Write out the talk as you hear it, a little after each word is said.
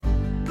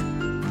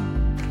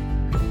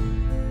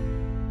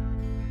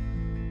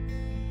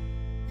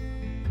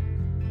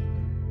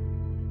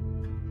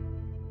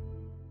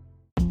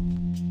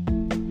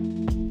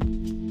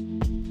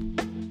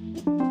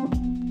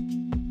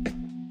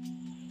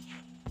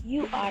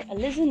You are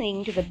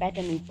listening to the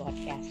Better Me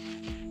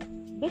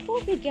podcast. Before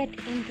we get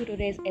into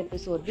today's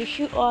episode, wish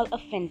you all a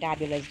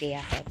fantabulous day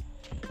ahead.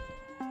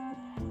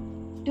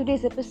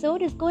 Today's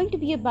episode is going to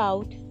be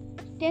about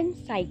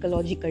 10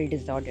 psychological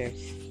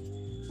disorders,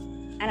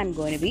 and I'm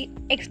going to be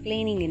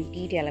explaining in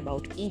detail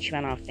about each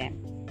one of them.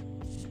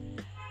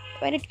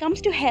 When it comes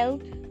to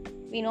health,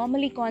 we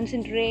normally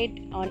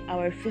concentrate on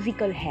our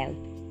physical health,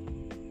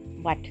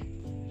 but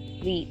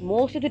we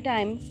most of the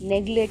time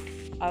neglect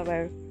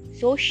our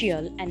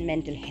social and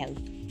mental health.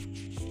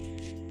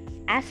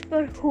 As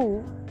per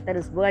WHO, that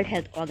is World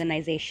Health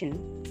Organization,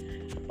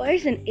 a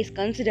person is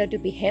considered to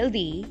be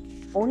healthy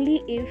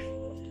only if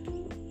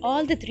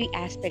all the three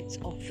aspects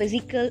of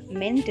physical,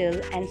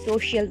 mental, and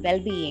social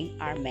well-being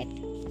are met.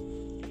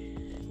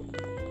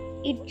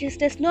 It just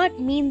does not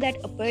mean that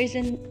a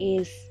person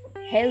is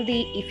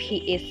healthy if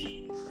he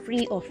is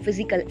free of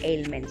physical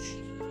ailments.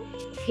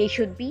 He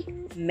should be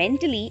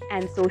mentally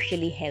and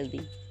socially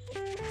healthy.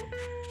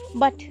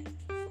 But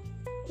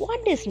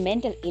what does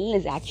mental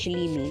illness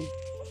actually mean?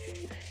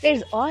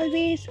 There's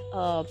always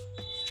a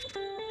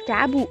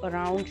taboo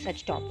around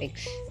such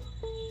topics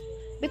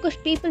because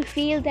people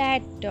feel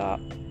that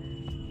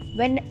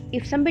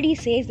if somebody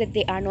says that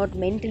they are not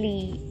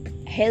mentally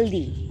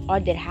healthy or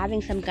they're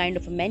having some kind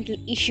of a mental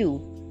issue,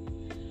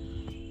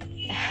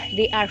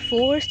 they are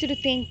forced to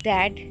think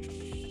that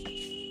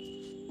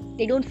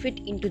they don't fit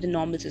into the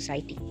normal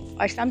society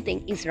or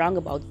something is wrong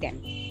about them.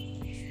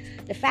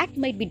 The fact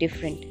might be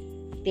different.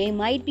 They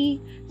might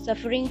be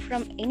suffering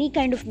from any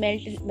kind of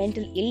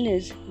mental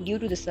illness due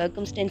to the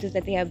circumstances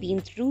that they have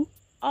been through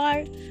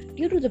or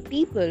due to the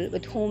people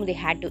with whom they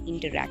had to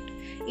interact.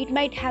 It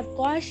might have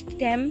caused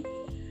them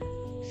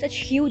such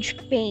huge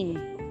pain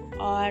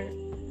or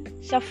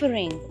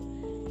suffering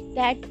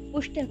that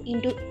pushed them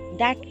into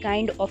that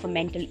kind of a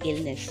mental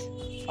illness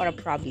or a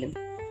problem.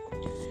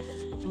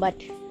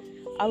 But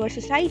our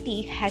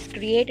society has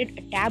created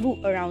a taboo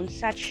around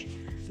such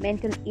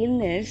mental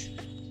illness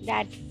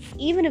that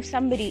even if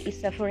somebody is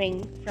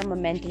suffering from a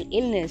mental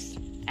illness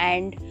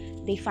and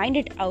they find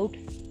it out,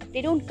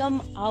 they don't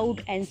come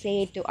out and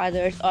say it to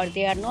others, or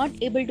they are not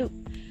able to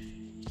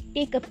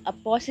take up a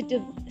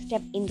positive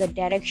step in the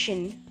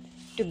direction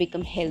to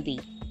become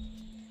healthy.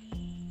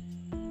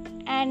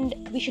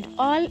 And we should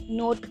all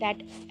note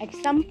that at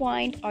some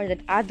point or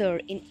that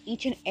other in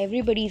each and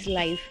everybody's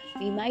life,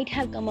 we might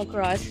have come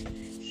across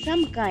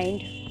some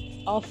kind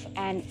of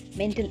an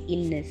mental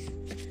illness.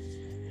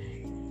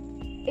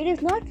 It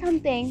is not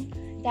something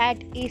that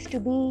is to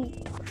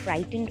be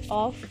frightened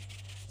of,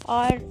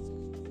 or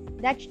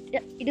that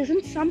it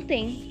isn't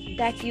something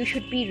that you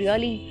should be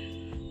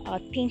really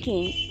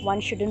thinking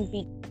one shouldn't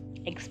be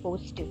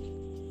exposed to.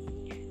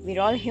 We're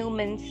all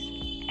humans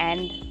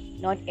and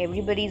not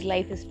everybody's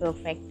life is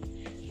perfect.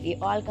 We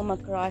all come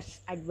across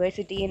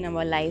adversity in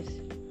our lives,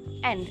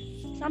 and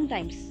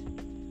sometimes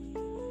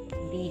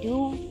we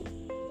do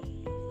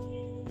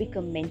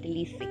become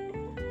mentally sick.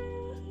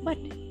 But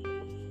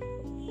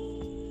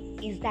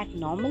is that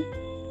normal?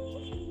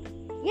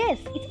 Yes,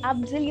 it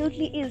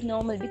absolutely is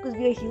normal because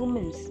we are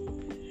humans.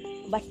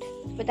 But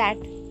for that,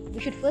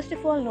 we should first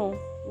of all know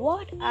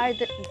what are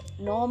the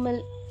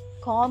normal,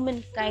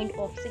 common kind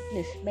of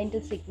sickness, mental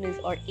sickness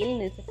or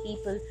illness that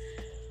people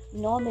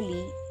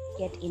normally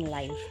get in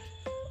life.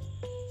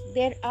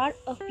 There are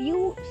a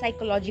few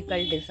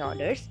psychological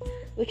disorders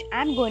which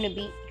I'm going to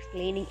be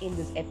explaining in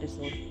this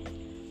episode.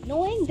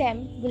 Knowing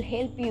them will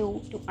help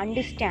you to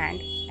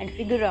understand and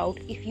figure out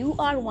if you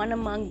are one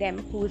among them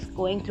who is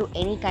going through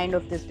any kind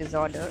of this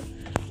disorder,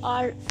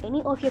 or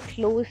any of your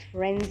close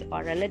friends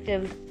or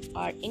relatives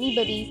or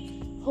anybody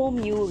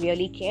whom you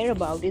really care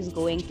about is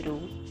going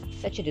through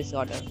such a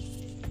disorder.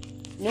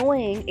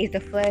 Knowing is the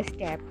first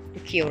step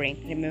to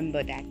curing,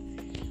 remember that.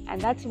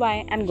 And that's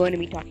why I'm going to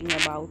be talking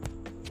about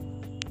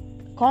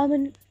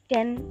common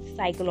 10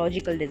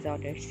 psychological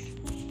disorders.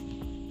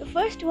 The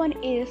first one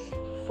is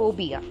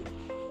phobia.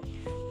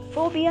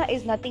 Phobia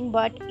is nothing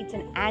but it's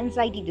an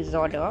anxiety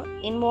disorder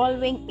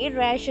involving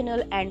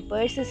irrational and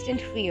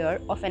persistent fear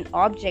of an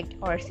object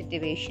or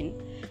situation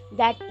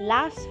that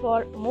lasts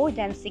for more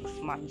than 6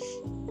 months.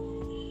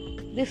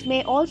 This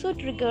may also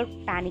trigger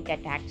panic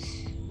attacks.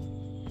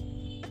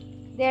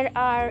 There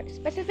are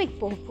specific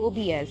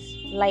phobias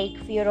like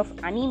fear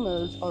of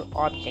animals or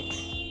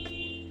objects.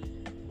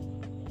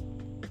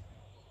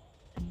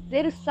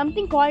 There is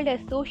something called as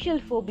social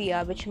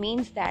phobia, which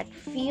means that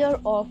fear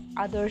of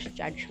others'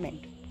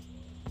 judgment.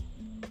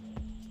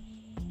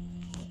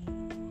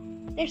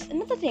 There's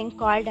another thing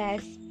called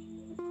as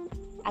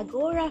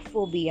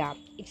agoraphobia.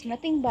 It's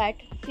nothing but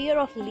fear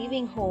of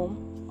leaving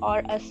home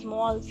or a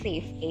small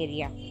safe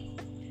area.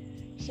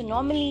 So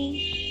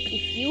normally,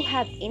 if you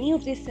have any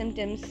of these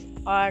symptoms,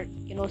 or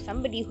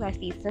somebody who has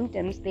these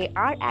symptoms, they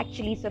are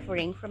actually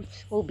suffering from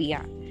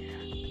phobia.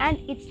 And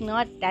it's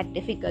not that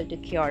difficult to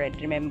cure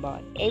it. Remember,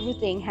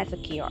 everything has a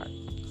cure.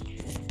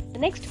 The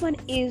next one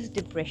is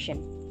depression.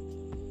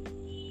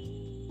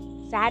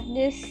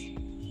 Sadness,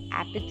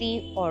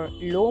 apathy, or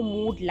low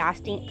mood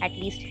lasting at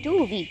least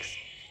 2 weeks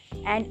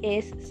and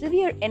is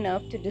severe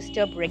enough to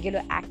disturb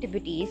regular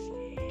activities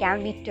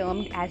can be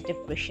termed as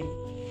depression.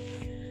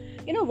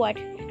 You know what?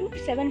 2 to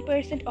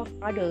 7% of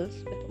adults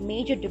with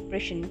major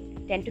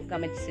depression tend to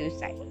commit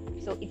suicide.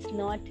 So it's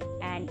not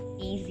an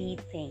easy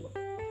thing.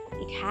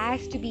 It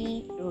has to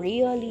be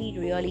really,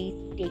 really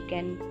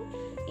taken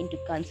into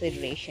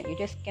consideration. You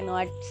just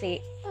cannot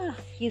say,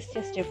 he's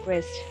just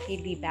depressed,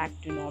 he'll be back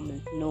to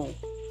normal. No,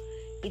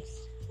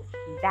 it's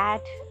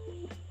that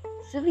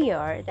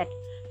severe that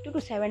 2 to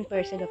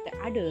 7% of the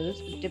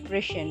adults with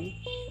depression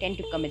tend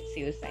to commit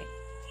suicide.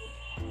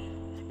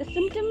 The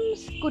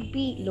symptoms could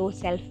be low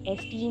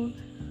self-esteem,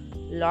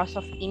 loss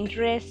of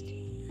interest,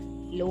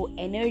 low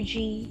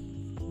energy,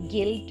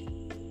 guilt,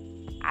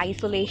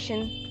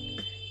 isolation,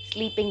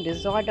 sleeping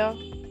disorder,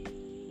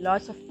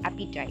 loss of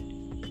appetite.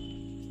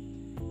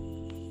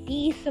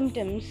 These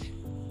symptoms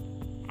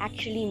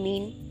actually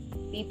mean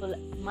people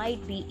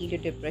might be into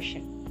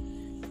depression.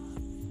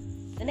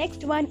 The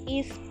next one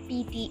is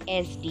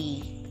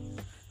PTSD,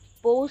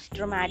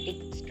 post-traumatic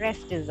stress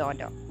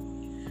disorder.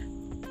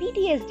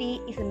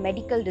 PTSD is a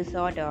medical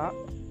disorder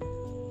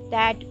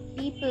that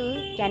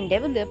people can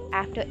develop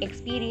after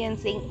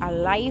experiencing a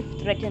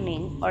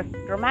life-threatening or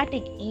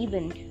traumatic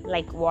event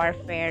like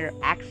warfare,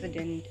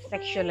 accident,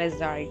 sexual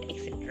assault,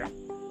 etc.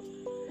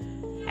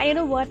 And you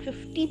know what?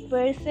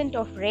 50%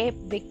 of rape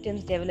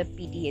victims develop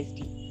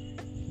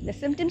PTSD. The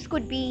symptoms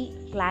could be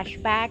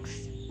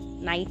flashbacks,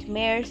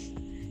 nightmares,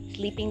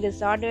 sleeping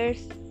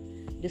disorders,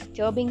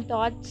 disturbing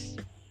thoughts,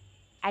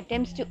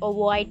 attempts to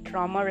avoid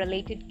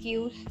trauma-related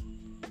cues,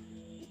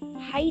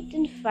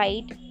 heightened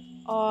fight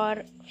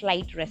or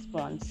flight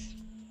response.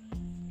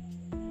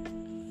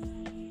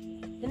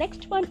 The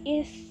next one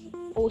is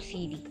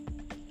OCD,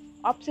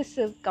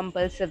 obsessive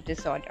compulsive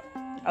disorder,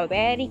 a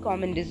very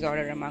common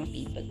disorder among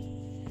people.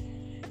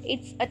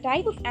 It's a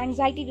type of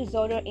anxiety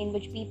disorder in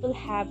which people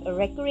have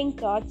recurring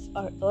thoughts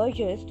or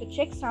urges to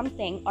check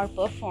something or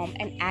perform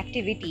an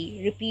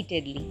activity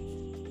repeatedly.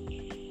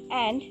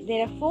 And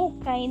there are 4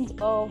 kinds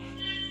of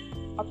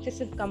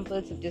obsessive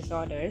compulsive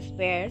disorders,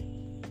 where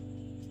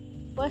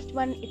first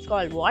one, it's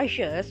called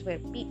washers, where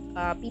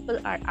people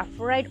are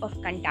afraid of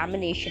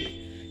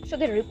contamination, so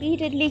they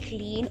repeatedly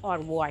clean or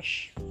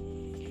wash.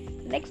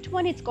 The next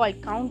one, it's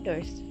called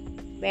counters,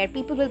 where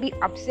people will be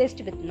obsessed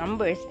with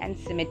numbers and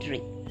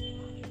symmetry.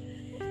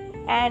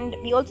 And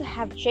we also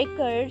have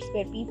checkers,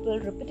 where people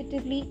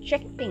repetitively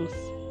check things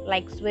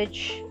like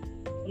switch,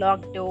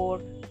 locked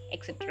door,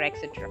 etc.,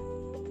 etc.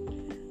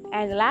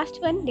 And the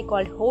last one, they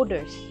called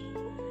hoarders,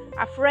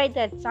 afraid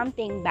that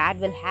something bad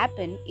will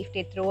happen if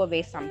they throw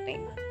away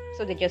something,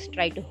 so they just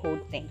try to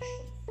hoard things.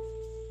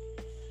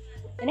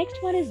 The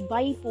next one is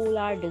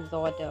bipolar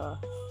disorder.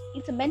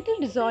 It's a mental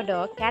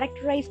disorder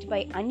characterized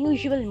by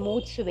unusual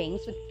mood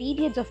swings with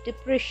periods of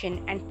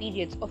depression and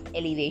periods of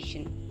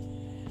elevation.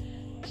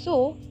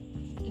 So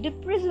the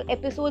depressive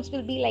episodes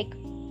will be like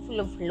full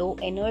of low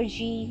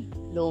energy,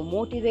 low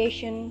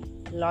motivation,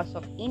 loss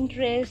of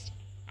interest,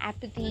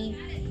 apathy.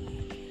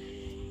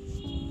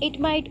 It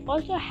might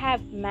also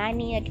have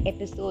maniac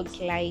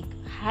episodes like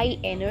high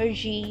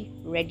energy,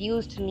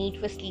 reduced need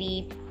for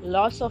sleep,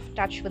 loss of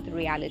touch with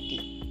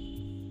reality.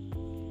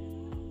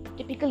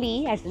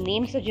 Typically, as the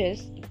name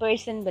suggests, the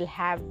person will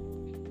have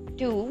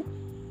 2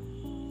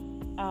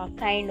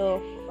 kind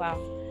of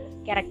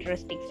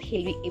characteristics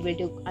he'll be able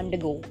to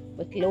undergo,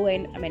 with low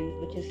end,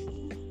 which is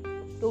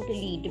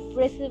totally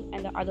depressive,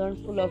 and the other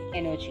one full of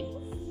energy.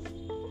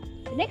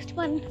 The next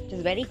one, which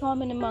is very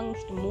common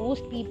amongst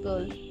most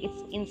people, is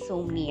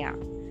insomnia.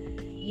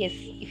 Yes,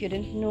 if you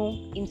didn't know,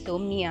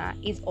 insomnia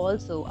is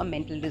also a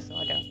mental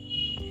disorder.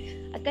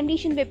 A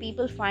condition where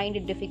people find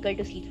it difficult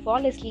to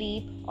fall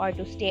asleep or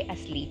to stay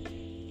asleep.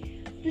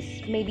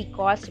 This may be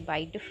caused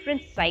by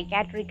different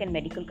psychiatric and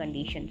medical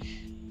conditions.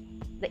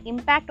 The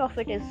impact of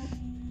it is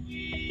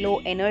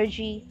low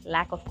energy,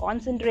 lack of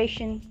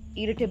concentration,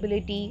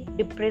 irritability,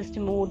 depressed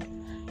mood,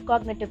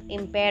 cognitive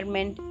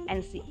impairment,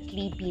 and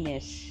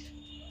sleepiness.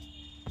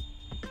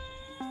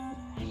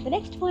 The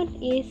next one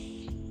is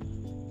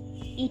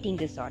eating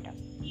disorder.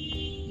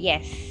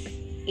 Yes,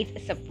 it's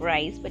a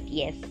surprise, but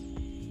yes.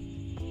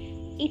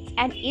 It's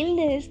an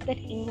illness that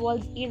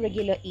involves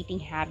irregular eating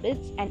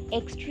habits and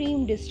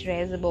extreme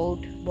distress about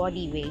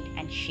body weight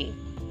and shape.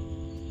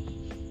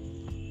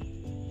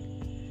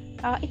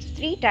 It's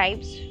 3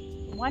 types.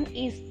 One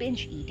is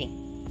binge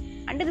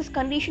eating. Under this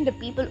condition, the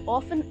people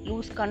often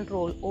lose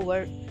control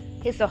over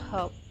his or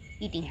her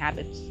eating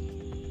habits.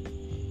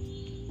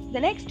 The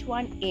next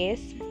one is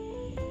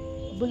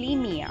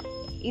bulimia.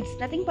 It's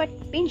nothing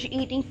but binge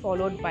eating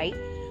followed by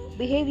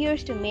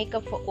behaviors to make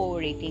up for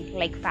overeating,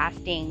 like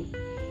fasting,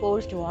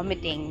 forced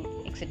vomiting,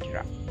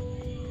 etc.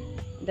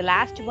 The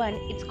last one,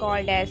 it's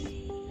called as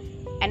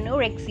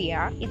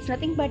anorexia. It's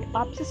nothing but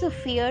obsessive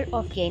fear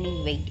of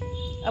gaining weight.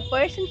 A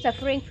person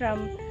suffering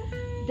from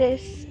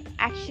this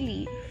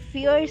actually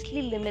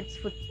fiercely limits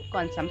food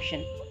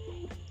consumption.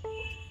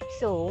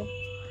 So,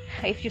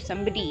 if you're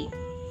somebody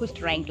who's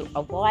trying to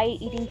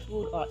avoid eating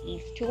food or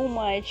eats too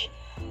much,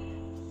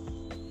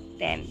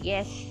 then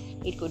yes,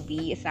 It could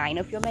be a sign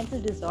of your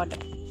mental disorder.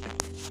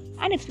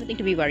 And it's nothing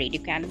to be worried.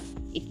 It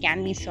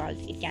can be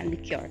solved, it can be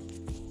cured.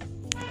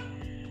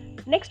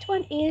 Next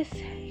one is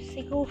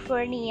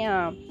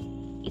schizophrenia.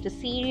 It's a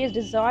serious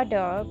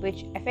disorder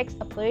which affects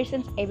a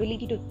person's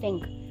ability to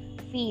think,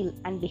 feel,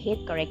 and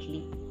behave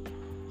correctly.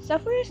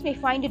 Sufferers may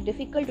find it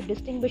difficult to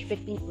distinguish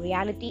between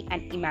reality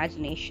and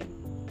imagination.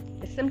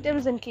 The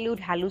symptoms include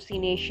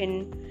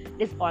hallucination,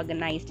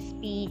 disorganized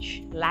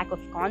speech, lack of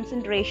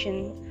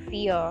concentration,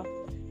 fear,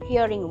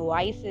 hearing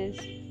voices,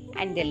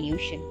 and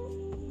delusion.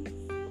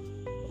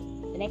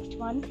 The next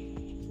one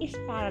is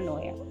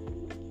paranoia.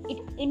 It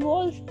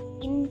involves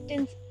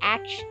intense,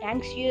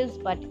 anxious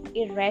but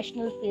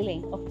irrational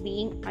feeling of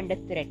being under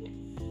threat,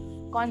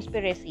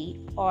 conspiracy,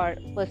 or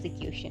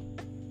persecution.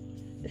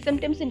 The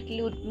symptoms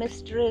include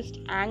mistrust,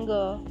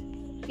 anger,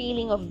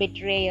 feeling of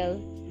betrayal,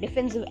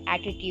 defensive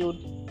attitude,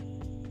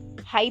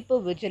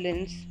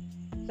 hypervigilance,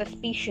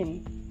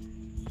 suspicion.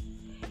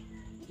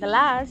 The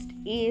last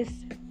is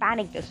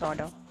panic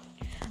disorder.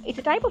 It's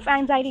a type of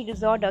anxiety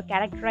disorder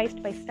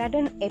characterized by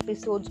sudden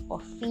episodes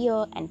of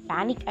fear and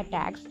panic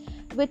attacks,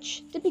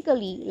 which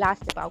typically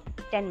last about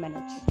 10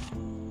 minutes.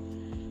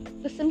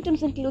 The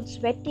symptoms include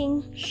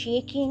sweating,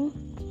 shaking,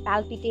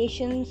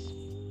 palpitations,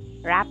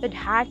 rapid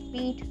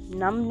heartbeat,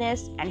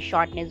 numbness, and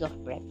shortness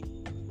of breath.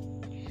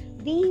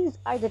 These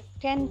are the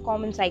 10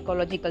 common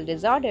psychological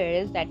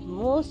disorders that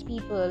most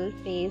people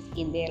face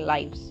in their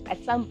lives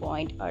at some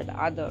point or the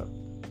other,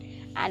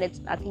 and it's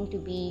nothing to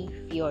be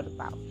feared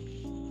about.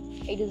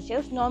 It is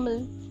just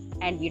normal,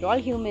 and we're all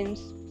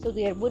humans, so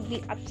there would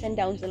be ups and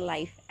downs in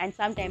life, and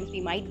sometimes we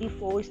might be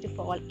forced to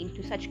fall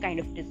into such kind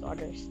of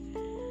disorders,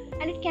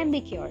 and it can be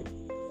cured.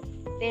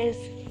 There's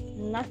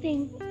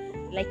nothing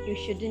like you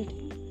shouldn't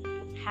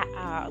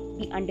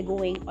be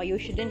undergoing, or you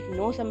shouldn't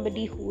know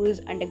somebody who is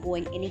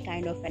undergoing any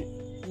kind of a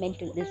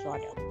mental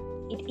disorder.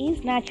 It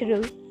is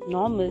natural,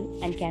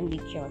 normal, and can be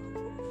cured.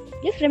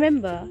 Just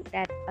remember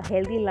that a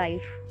healthy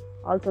life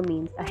also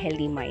means a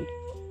healthy mind.